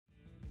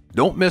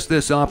Don't miss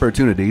this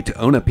opportunity to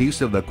own a piece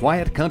of the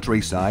quiet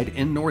countryside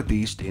in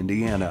Northeast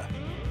Indiana.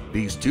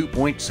 These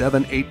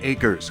 2.78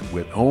 acres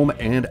with home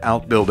and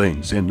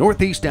outbuildings in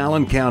Northeast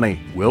Allen County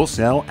will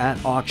sell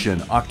at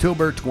auction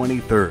October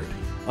 23rd.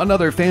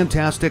 Another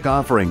fantastic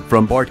offering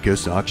from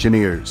Bartkus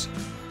Auctioneers.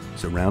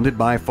 Surrounded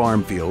by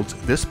farm fields,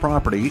 this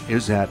property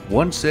is at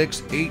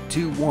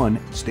 16821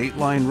 State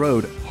Line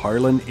Road,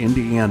 Harlan,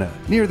 Indiana,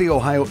 near the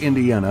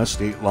Ohio-Indiana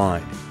state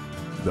line.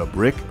 The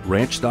brick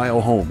ranch-style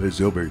home is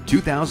over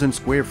 2,000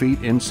 square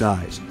feet in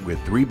size,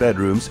 with 3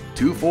 bedrooms,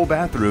 2 full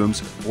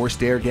bathrooms,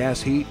 forced air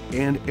gas heat,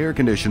 and air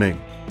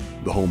conditioning.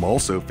 The home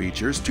also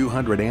features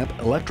 200-amp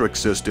electric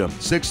system,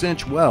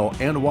 6-inch well,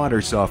 and water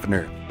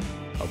softener.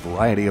 A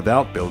variety of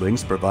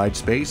outbuildings provide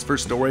space for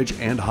storage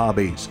and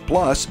hobbies.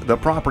 Plus, the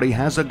property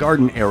has a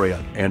garden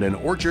area and an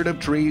orchard of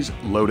trees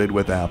loaded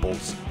with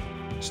apples.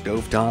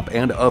 Stovetop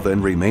and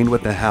oven remain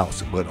with the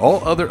house, but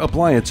all other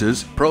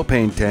appliances,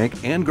 propane tank,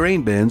 and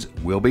grain bins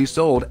will be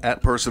sold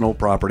at personal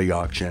property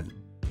auction.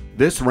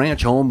 This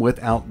ranch home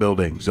with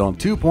outbuildings on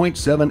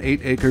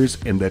 2.78 acres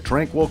in the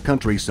tranquil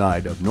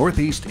countryside of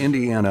Northeast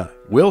Indiana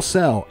will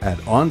sell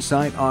at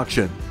on-site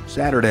auction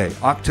Saturday,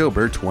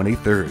 October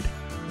 23rd.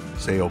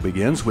 Sale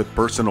begins with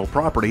personal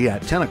property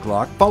at 10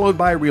 o'clock, followed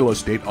by real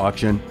estate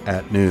auction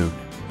at noon.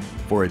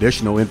 For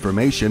additional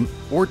information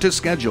or to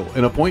schedule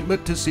an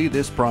appointment to see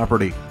this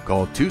property,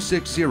 call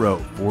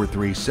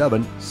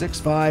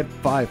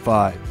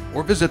 260-437-6555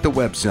 or visit the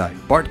website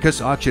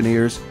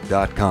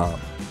bartkusauctioneers.com.